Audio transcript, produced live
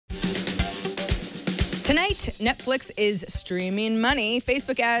Tonight, Netflix is streaming money,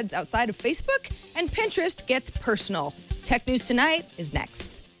 Facebook ads outside of Facebook, and Pinterest gets personal. Tech News Tonight is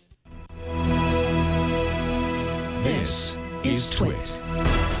next. This is Twit.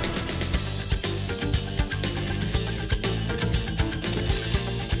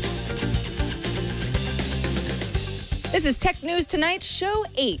 This is Tech News Tonight, Show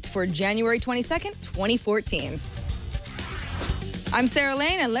 8 for January 22nd, 2014. I'm Sarah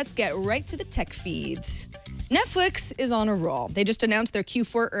Lane, and let's get right to the tech feed. Netflix is on a roll. They just announced their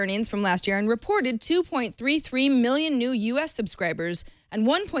Q4 earnings from last year and reported 2.33 million new U.S. subscribers and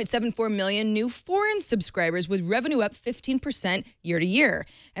 1.74 million new foreign subscribers, with revenue up 15% year to year.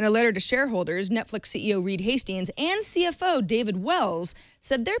 In a letter to shareholders, Netflix CEO Reed Hastings and CFO David Wells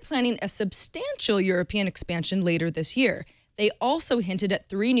said they're planning a substantial European expansion later this year. They also hinted at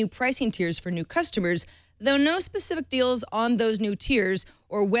 3 new pricing tiers for new customers, though no specific deals on those new tiers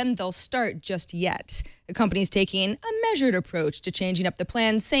or when they'll start just yet. The company's taking a measured approach to changing up the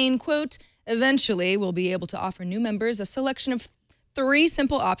plan, saying, quote, eventually we'll be able to offer new members a selection of 3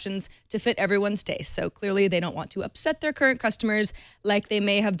 simple options to fit everyone's taste. So clearly they don't want to upset their current customers like they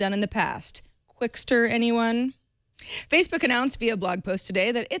may have done in the past. Quickster, anyone? Facebook announced via blog post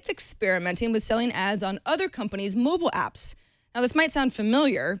today that it's experimenting with selling ads on other companies' mobile apps. Now, this might sound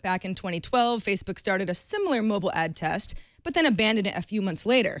familiar. Back in 2012, Facebook started a similar mobile ad test, but then abandoned it a few months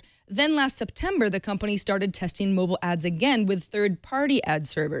later. Then last September, the company started testing mobile ads again with third-party ad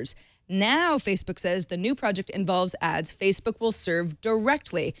servers. Now, Facebook says the new project involves ads Facebook will serve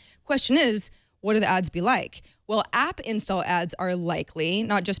directly. Question is, what do the ads be like? Well, app install ads are likely,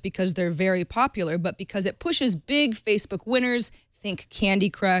 not just because they're very popular, but because it pushes big Facebook winners, think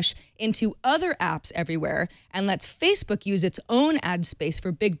Candy Crush, into other apps everywhere and lets Facebook use its own ad space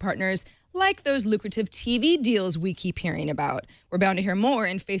for big partners like those lucrative TV deals we keep hearing about. We're bound to hear more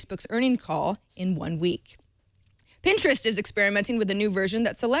in Facebook's earnings call in 1 week. Pinterest is experimenting with a new version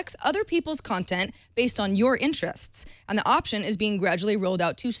that selects other people's content based on your interests, and the option is being gradually rolled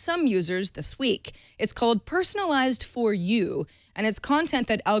out to some users this week. It's called Personalized for You, and it's content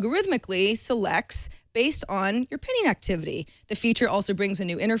that algorithmically selects based on your pinning activity. The feature also brings a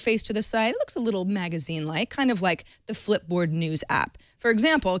new interface to the site. It looks a little magazine-like, kind of like the Flipboard News app. For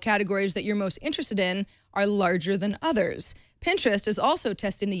example, categories that you're most interested in are larger than others. Pinterest is also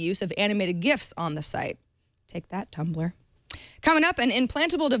testing the use of animated GIFs on the site. Take that, Tumblr. Coming up, an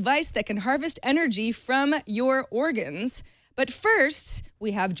implantable device that can harvest energy from your organs. But first,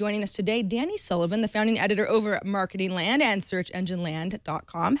 we have joining us today Danny Sullivan, the founding editor over at MarketingLand and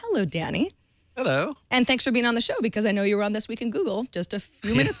SearchEngineLand.com. Hello, Danny. Hello. And thanks for being on the show, because I know you were on This Week in Google just a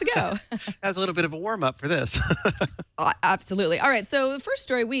few minutes ago. That's a little bit of a warm-up for this. Oh, absolutely. All right, so the first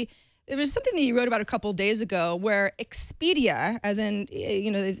story, there was something that you wrote about a couple days ago where Expedia, as in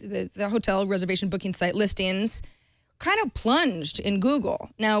the hotel reservation booking site listings, kind of plunged in Google.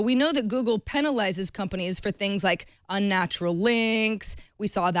 Now, we know that Google penalizes companies for things like unnatural links. We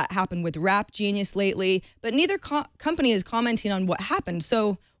saw that happen with Rap Genius lately, but neither company is commenting on what happened.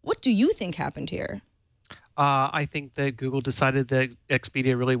 So what do you think happened here? I think that Google decided that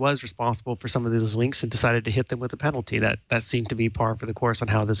Expedia really was responsible for some of those links and decided to hit them with a penalty. That seemed to be par for the course on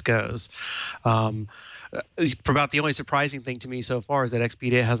how this goes. About the only surprising thing to me so far is that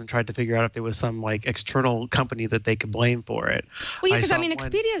Expedia hasn't tried to figure out if there was some external company that they could blame for it. Well, because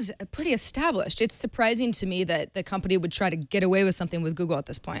Expedia is pretty established. It's surprising to me that the company would try to get away with something with Google at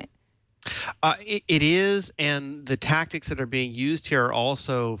this point. It is, and the tactics that are being used here are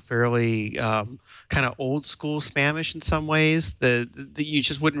also fairly kind of old school spamish in some ways. You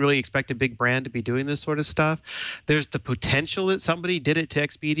just wouldn't really expect a big brand to be doing this sort of stuff. There's the potential that somebody did it to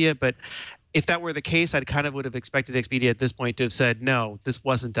Expedia, but if that were the case, I kind of would have expected Expedia at this point to have said, no, this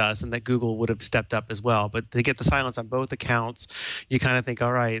wasn't us, and that Google would have stepped up as well. But to get the silence on both accounts, you kind of think,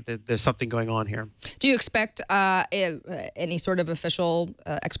 all right, there's something going on here. Do you expect any sort of official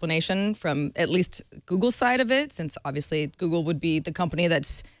explanation from at least Google's side of it, since obviously Google would be the company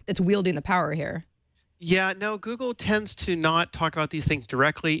that's wielding the power here? Yeah, no, Google tends to not talk about these things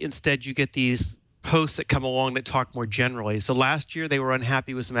directly. Instead, you get these posts that come along that talk more generally. So last year they were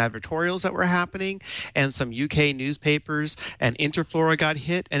unhappy with some advertorials that were happening, and some UK newspapers and Interflora got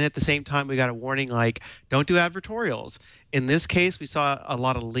hit, and at the same time we got a warning like, don't do advertorials. In this case, we saw a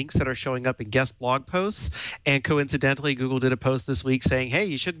lot of links that are showing up in guest blog posts, and coincidentally Google did a post this week saying, hey,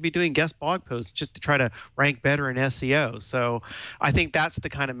 you shouldn't be doing guest blog posts just to try to rank better in SEO. So I think that's the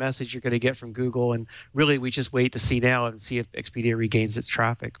kind of message you're going to get from Google, and really we just wait to see now and see if Expedia regains its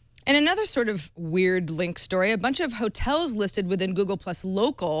traffic. And another sort of weird link story, a bunch of hotels listed within Google Plus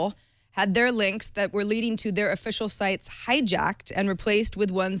Local had their links that were leading to their official sites hijacked and replaced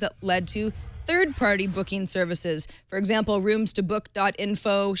with ones that led to third-party booking services. For example,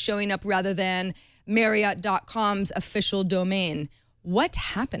 roomstobook.info showing up rather than Marriott.com's official domain. What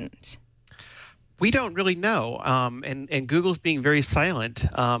happened? We don't really know, and Google's being very silent.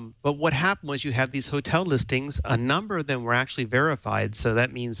 But what happened was you have these hotel listings. A number of them were actually verified, so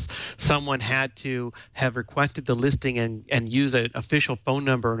that means someone had to have requested the listing and use an official phone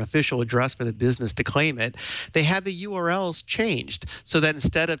number, an official address for the business to claim it. They had the URLs changed so that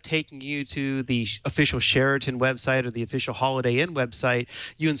instead of taking you to the official Sheraton website or the official Holiday Inn website,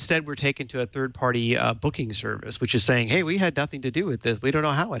 you instead were taken to a third-party booking service, which is saying, hey, we had nothing to do with this. We don't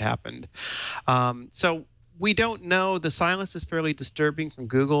know how it happened. So we don't know. The silence is fairly disturbing from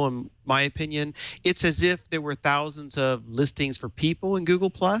Google, in my opinion. It's as if there were thousands of listings for people in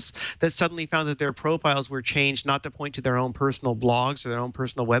Google Plus that suddenly found that their profiles were changed not to point to their own personal blogs or their own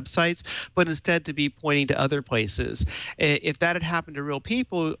personal websites, but instead to be pointing to other places. If that had happened to real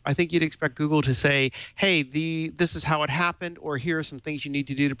people, I think you'd expect Google to say, hey, this is how it happened, or here are some things you need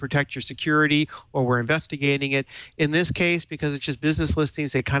to do to protect your security, or we're investigating it. In this case, because it's just business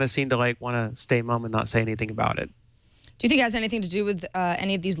listings, they kind of seem to want to stay mum and not say anything about it. Do you think it has anything to do with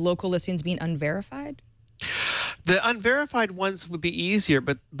any of these local listings being unverified? The unverified ones would be easier,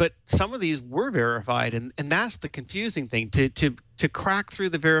 but some of these were verified, and that's the confusing thing. To crack through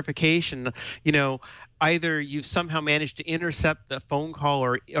the verification, either you've somehow managed to intercept the phone call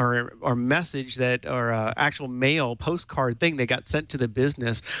or message that, or actual mail postcard thing that got sent to the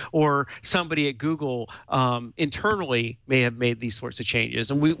business, or somebody at Google internally may have made these sorts of changes,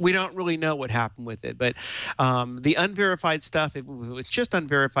 and we don't really know what happened with it. But the unverified stuff, if it's just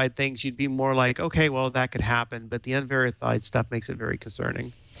unverified things, you'd be more like, okay, well, that could happen. But the unverified stuff makes it very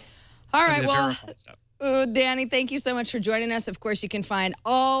concerning. All right, well, Danny, thank you so much for joining us. Of course, you can find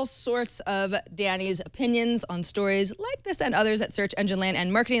all sorts of Danny's opinions on stories like this and others at Search Engine Land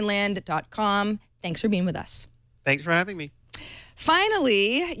and MarketingLand.com. Thanks for being with us. Thanks for having me.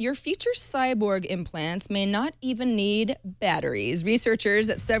 Finally, your future cyborg implants may not even need batteries. Researchers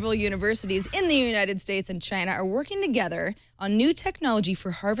at several universities in the United States and China are working together on new technology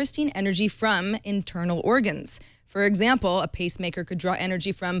for harvesting energy from internal organs. For example, a pacemaker could draw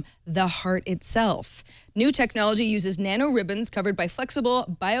energy from the heart itself. New technology uses nanoribbons covered by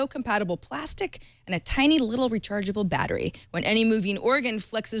flexible, biocompatible plastic and a tiny little rechargeable battery. When any moving organ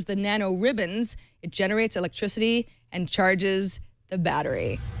flexes the nanoribbons, it generates electricity and charges the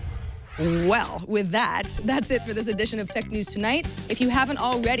battery. Well, with that, that's it for this edition of Tech News Tonight. If you haven't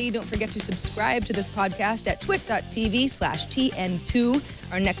already, don't forget to subscribe to this podcast at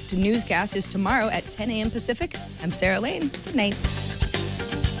twit.tv/TN2. Our next newscast is tomorrow at 10 a.m. Pacific. I'm Sarah Lane. Good night.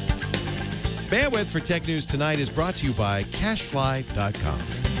 Bandwidth for Tech News Tonight is brought to you by Cashfly.com.